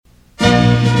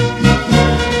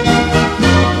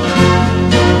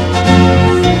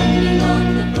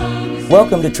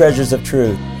Welcome to Treasures of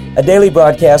Truth, a daily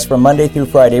broadcast from Monday through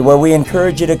Friday where we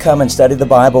encourage you to come and study the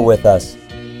Bible with us.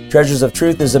 Treasures of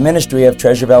Truth is a ministry of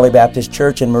Treasure Valley Baptist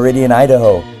Church in Meridian,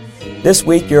 Idaho. This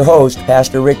week, your host,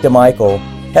 Pastor Rick DeMichael,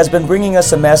 has been bringing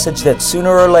us a message that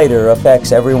sooner or later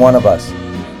affects every one of us.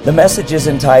 The message is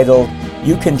entitled,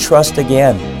 You Can Trust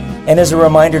Again, and is a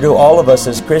reminder to all of us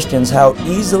as Christians how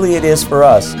easily it is for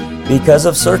us, because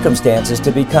of circumstances,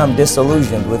 to become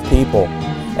disillusioned with people.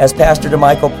 As Pastor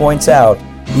DeMichael points out,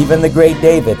 even the great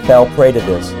David fell prey to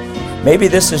this. Maybe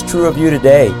this is true of you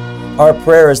today. Our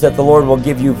prayer is that the Lord will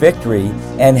give you victory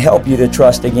and help you to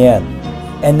trust again.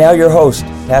 And now your host,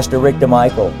 Pastor Rick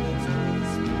DeMichael.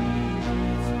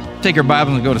 Take your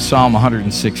Bible and go to Psalm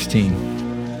 116.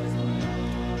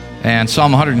 And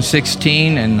Psalm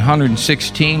 116 and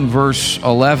 116 verse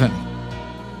 11.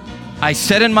 I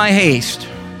said in my haste,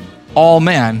 all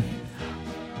men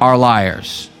are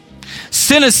liars.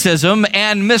 Cynicism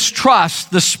and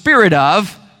mistrust, the spirit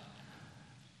of,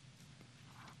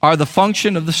 are the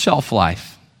function of the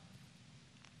self-life.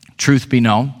 Truth be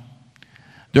known,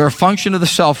 they're a function of the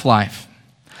self-life.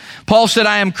 Paul said,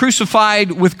 I am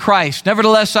crucified with Christ.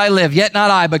 Nevertheless I live, yet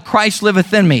not I, but Christ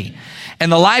liveth in me.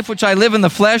 And the life which I live in the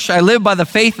flesh, I live by the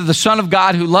faith of the Son of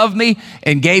God who loved me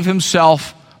and gave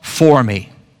himself for me.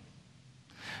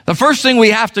 The first thing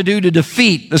we have to do to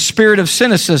defeat the spirit of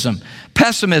cynicism,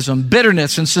 pessimism,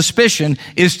 bitterness, and suspicion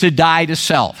is to die to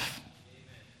self.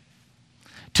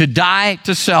 To die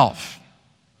to self.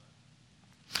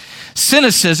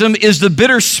 Cynicism is the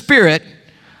bitter spirit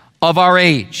of our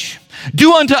age.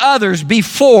 Do unto others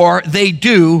before they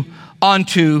do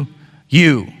unto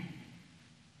you.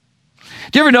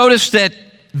 Do you ever notice that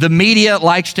the media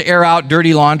likes to air out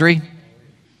dirty laundry?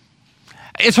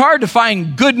 It's hard to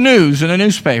find good news in a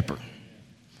newspaper.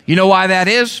 You know why that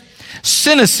is?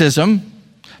 Cynicism,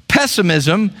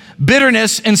 pessimism,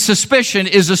 bitterness, and suspicion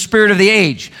is the spirit of the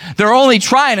age. They're only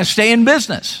trying to stay in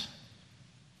business.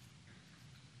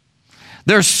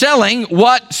 They're selling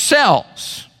what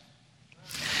sells.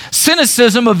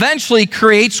 Cynicism eventually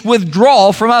creates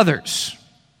withdrawal from others.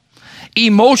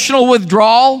 Emotional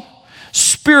withdrawal,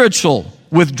 spiritual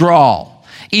withdrawal.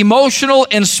 Emotional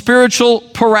and spiritual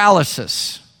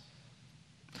paralysis.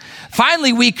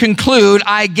 Finally, we conclude,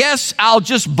 I guess I'll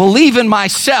just believe in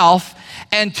myself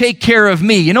and take care of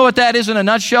me. You know what that is in a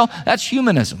nutshell? That's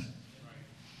humanism.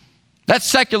 That's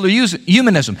secular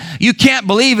humanism. You can't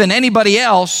believe in anybody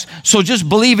else, so just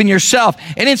believe in yourself.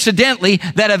 And incidentally,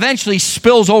 that eventually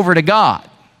spills over to God.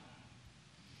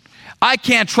 I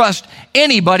can't trust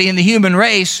anybody in the human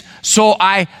race, so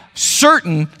I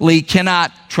certainly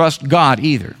cannot trust God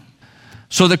either.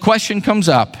 So the question comes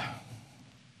up,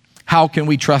 how can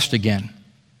we trust again?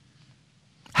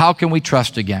 How can we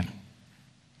trust again?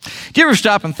 Do you ever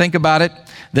stop and think about it,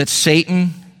 that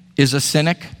Satan is a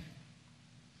cynic?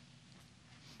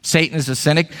 Satan is a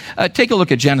cynic. Take a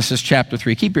look at Genesis chapter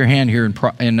 3. Keep your hand here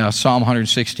in Psalm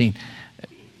 116.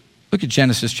 Look at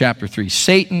Genesis chapter 3.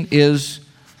 Satan is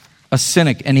a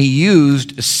cynic, and he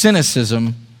used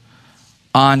cynicism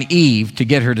on Eve to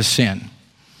get her to sin.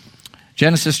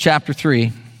 Genesis chapter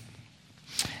 3.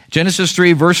 Genesis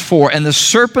 3 verse 4. And the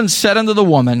serpent said unto the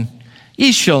woman,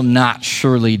 Ye shall not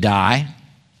surely die.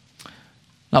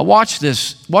 Now watch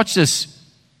this. Watch this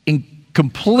in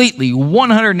completely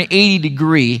 180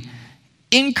 degree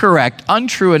incorrect,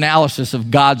 untrue analysis of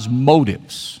God's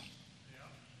motives.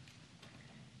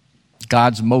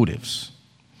 God's motives.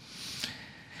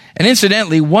 And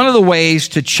incidentally, one of the ways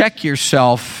to check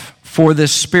yourself for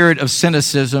this spirit of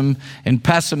cynicism and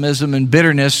pessimism and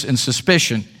bitterness and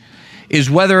suspicion is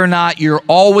whether or not you're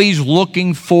always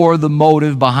looking for the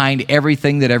motive behind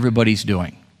everything that everybody's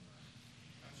doing.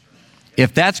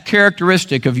 If that's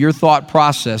characteristic of your thought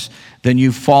process, then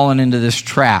you've fallen into this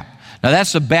trap. Now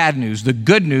that's the bad news. The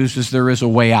good news is there is a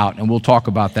way out, and we'll talk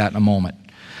about that in a moment.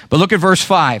 But look at verse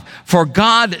 5. For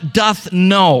God doth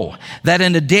know that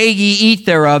in the day ye eat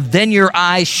thereof, then your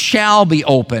eyes shall be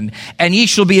opened, and ye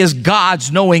shall be as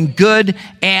gods, knowing good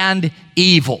and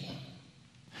evil.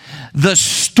 The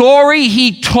story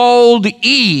he told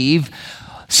Eve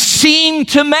seemed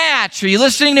to match, are you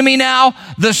listening to me now?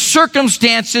 The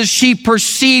circumstances she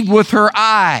perceived with her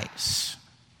eyes.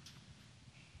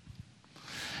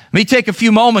 Let me take a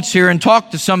few moments here and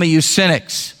talk to some of you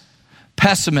cynics,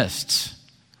 pessimists,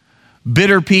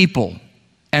 bitter people,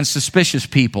 and suspicious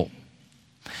people.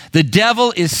 The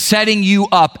devil is setting you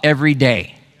up every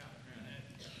day.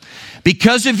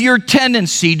 Because of your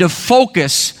tendency to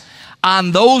focus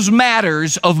on those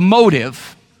matters of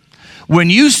motive, when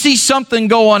you see something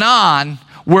going on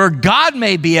where God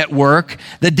may be at work,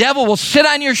 the devil will sit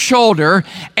on your shoulder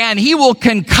and he will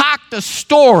concoct a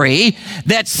story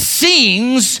that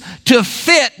seems to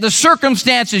fit the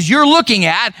circumstances you're looking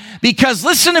at, because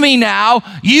listen to me now,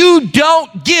 you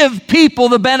don't give people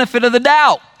the benefit of the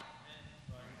doubt.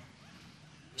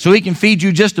 So he can feed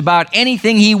you just about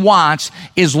anything he wants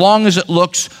as long as it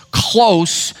looks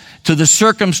close to the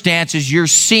circumstances you're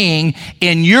seeing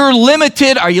in your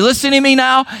limited, are you listening to me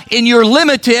now? In your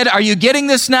limited, are you getting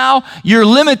this now? Your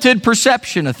limited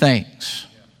perception of things.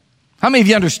 How many of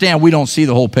you understand we don't see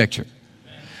the whole picture?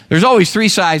 There's always three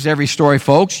sides to every story,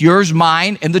 folks. Yours,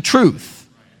 mine, and the truth.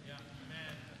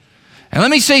 And let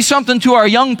me say something to our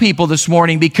young people this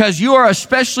morning, because you are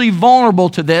especially vulnerable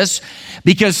to this,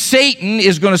 because Satan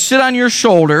is going to sit on your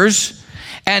shoulders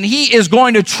and he is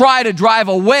going to try to drive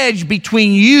a wedge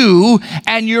between you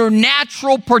and your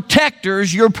natural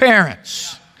protectors, your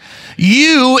parents.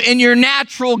 You and your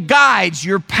natural guides,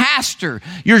 your pastor,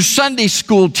 your Sunday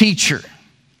school teacher.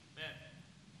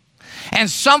 And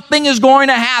something is going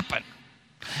to happen.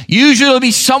 Usually it'll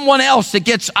be someone else that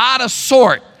gets out of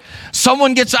sort.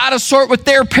 Someone gets out of sort with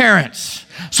their parents.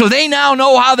 So they now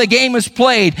know how the game is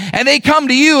played. And they come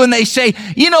to you and they say,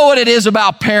 you know what it is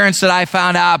about parents that I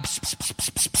found out? Psst, psst,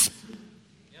 psst, psst, psst.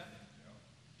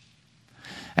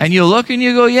 And you look and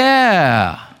you go,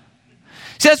 yeah.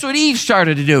 See, that's what Eve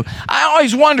started to do. I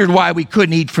always wondered why we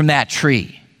couldn't eat from that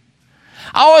tree.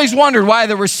 I always wondered why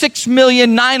there were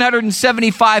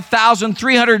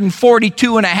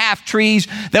 6,975,342 and a half trees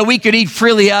that we could eat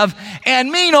freely of,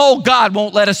 and mean old God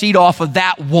won't let us eat off of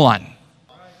that one.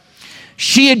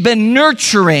 She had been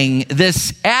nurturing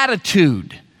this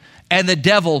attitude, and the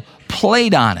devil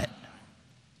played on it.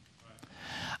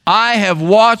 I have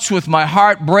watched with my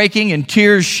heart breaking and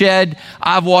tears shed,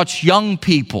 I've watched young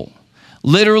people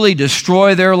literally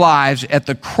destroy their lives at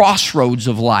the crossroads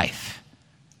of life.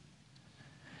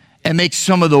 And make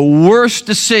some of the worst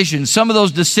decisions. Some of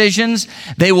those decisions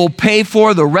they will pay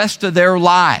for the rest of their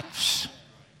lives.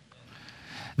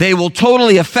 They will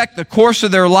totally affect the course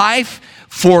of their life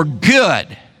for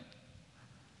good,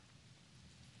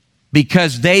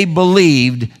 because they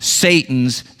believed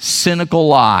Satan's cynical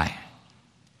lie.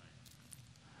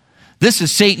 This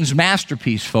is Satan's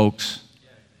masterpiece, folks.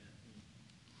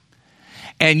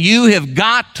 And you have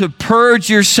got to purge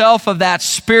yourself of that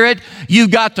spirit.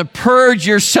 You've got to purge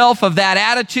yourself of that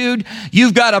attitude.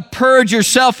 You've got to purge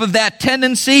yourself of that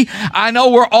tendency. I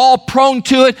know we're all prone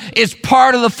to it. It's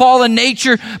part of the fallen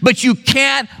nature, but you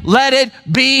can't let it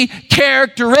be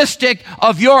characteristic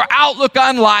of your outlook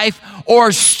on life,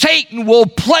 or Satan will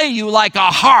play you like a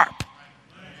harp.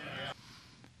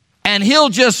 And he'll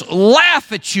just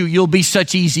laugh at you. You'll be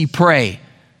such easy prey.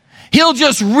 He'll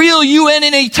just reel you in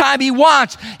anytime he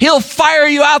wants. He'll fire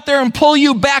you out there and pull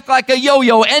you back like a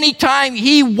yo-yo anytime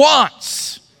he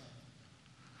wants.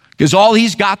 Because all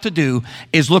he's got to do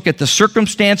is look at the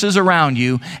circumstances around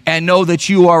you and know that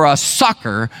you are a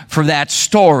sucker for that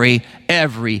story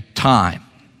every time.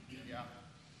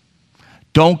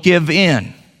 Don't give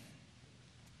in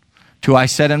to I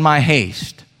said in my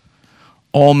haste,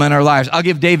 all men are liars. I'll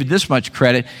give David this much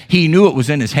credit. He knew it was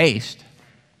in his haste.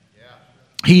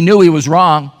 He knew he was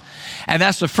wrong. And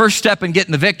that's the first step in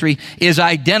getting the victory, is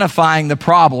identifying the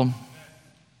problem.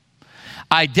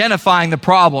 Identifying the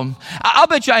problem. I'll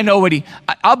bet you I know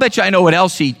what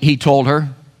else he told her,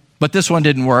 but this one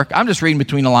didn't work. I'm just reading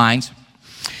between the lines.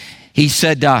 He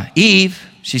said, Eve,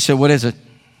 she said, what is it?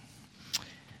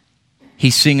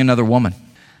 He's seeing another woman.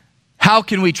 How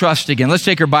can we trust again? Let's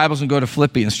take our Bibles and go to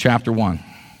Philippians chapter 1.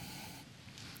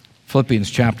 Philippians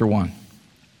chapter 1.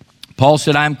 Paul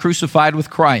said, I am crucified with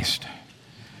Christ.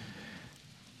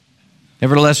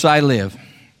 Nevertheless I live.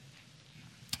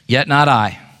 Yet not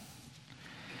I,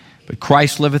 but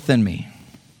Christ liveth in me.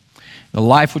 The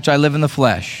life which I live in the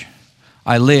flesh,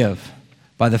 I live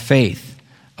by the faith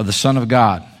of the Son of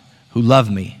God, who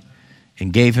loved me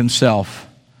and gave himself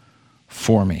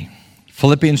for me.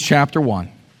 Philippians chapter 1.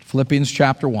 Philippians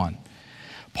chapter 1.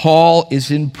 Paul is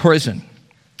in prison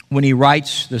when he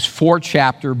writes this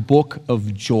 4-chapter book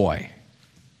of joy.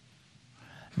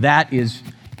 That is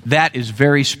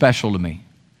very special to me.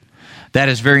 That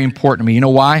is very important to me. You know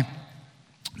why?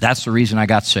 That's the reason I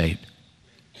got saved.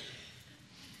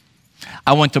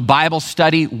 I went to Bible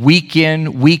study week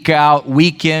in, week out,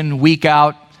 week in, week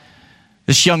out.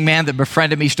 This young man that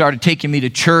befriended me started taking me to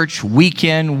church week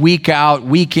in, week out,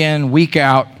 week in, week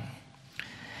out,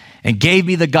 and gave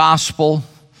me the gospel.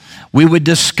 We would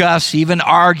discuss, even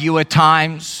argue at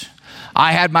times.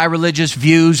 I had my religious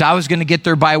views. I was going to get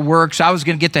there by works. I was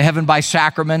going to get to heaven by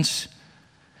sacraments.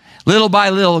 Little by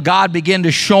little, God began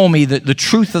to show me the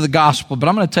truth of the gospel. But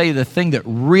I'm going to tell you the thing that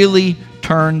really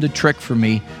turned the trick for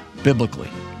me biblically.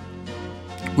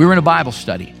 We were in a Bible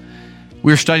study.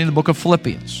 We were studying the book of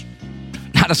Philippians.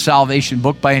 Not a salvation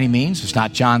book by any means. It's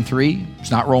not John 3.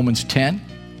 It's not Romans 10.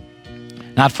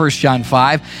 Not 1 John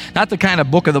 5. Not the kind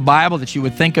of book of the Bible that you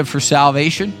would think of for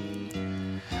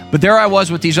salvation. But there I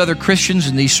was with these other Christians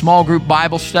in these small group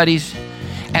Bible studies.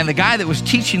 And the guy that was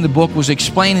teaching the book was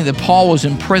explaining that Paul was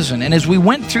in prison. And as we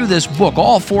went through this book,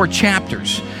 all 4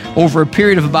 chapters, over a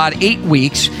period of about 8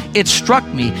 weeks, it struck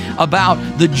me about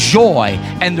the joy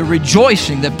and the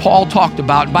rejoicing that Paul talked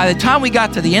about. By the time we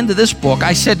got to the end of this book,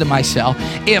 I said to myself,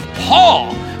 if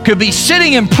Paul could be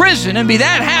sitting in prison and be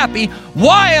that happy,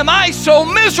 why am I so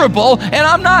miserable and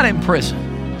I'm not in prison?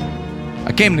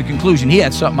 I came to the conclusion he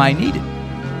had something I needed.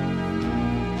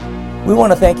 We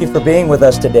want to thank you for being with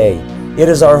us today. It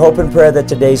is our hope and prayer that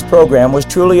today's program was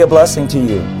truly a blessing to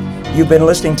you. You've been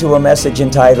listening to a message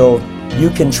entitled, You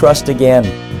Can Trust Again.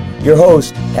 Your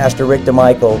host, Pastor Rick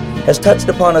DeMichael, has touched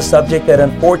upon a subject that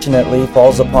unfortunately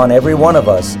falls upon every one of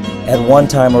us at one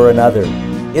time or another.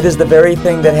 It is the very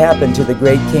thing that happened to the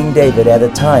great King David at a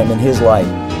time in his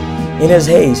life. In his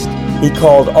haste, he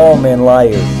called all men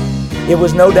liars. It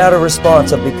was no doubt a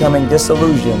response of becoming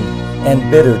disillusioned and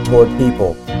bitter toward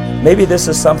people. Maybe this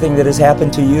is something that has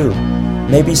happened to you.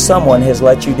 Maybe someone has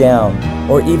let you down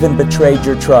or even betrayed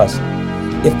your trust.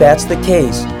 If that's the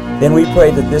case, then we pray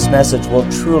that this message will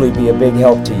truly be a big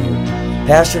help to you.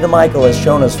 Pastor DeMichael has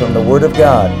shown us from the Word of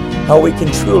God how we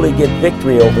can truly get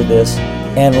victory over this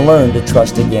and learn to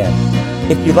trust again.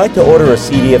 If you'd like to order a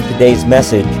CD of today's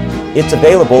message, it's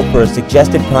available for a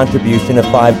suggested contribution of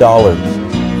 $5.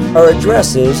 Our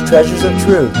address is Treasures of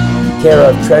Truth, care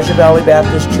of Treasure Valley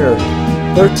Baptist Church,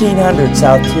 1300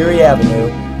 South Curie Avenue,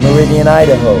 Meridian,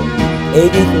 Idaho,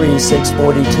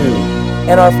 83642.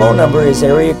 And our phone number is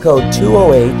area code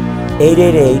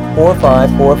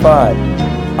 208-888-4545.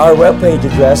 Our webpage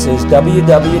address is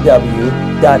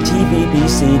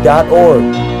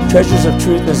www.tvbc.org. Treasures of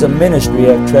Truth is a ministry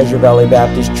of Treasure Valley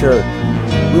Baptist Church.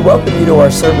 We welcome you to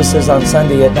our services on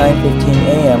Sunday at 9:15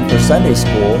 a.m. for Sunday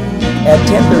School, at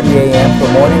 10:30 a.m. for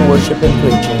morning worship and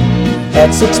preaching,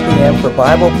 at 6 p.m. for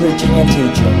Bible preaching and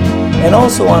teaching, and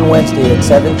also on Wednesday at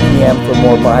 7 p.m. for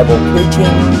more Bible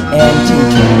preaching and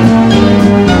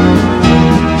teaching.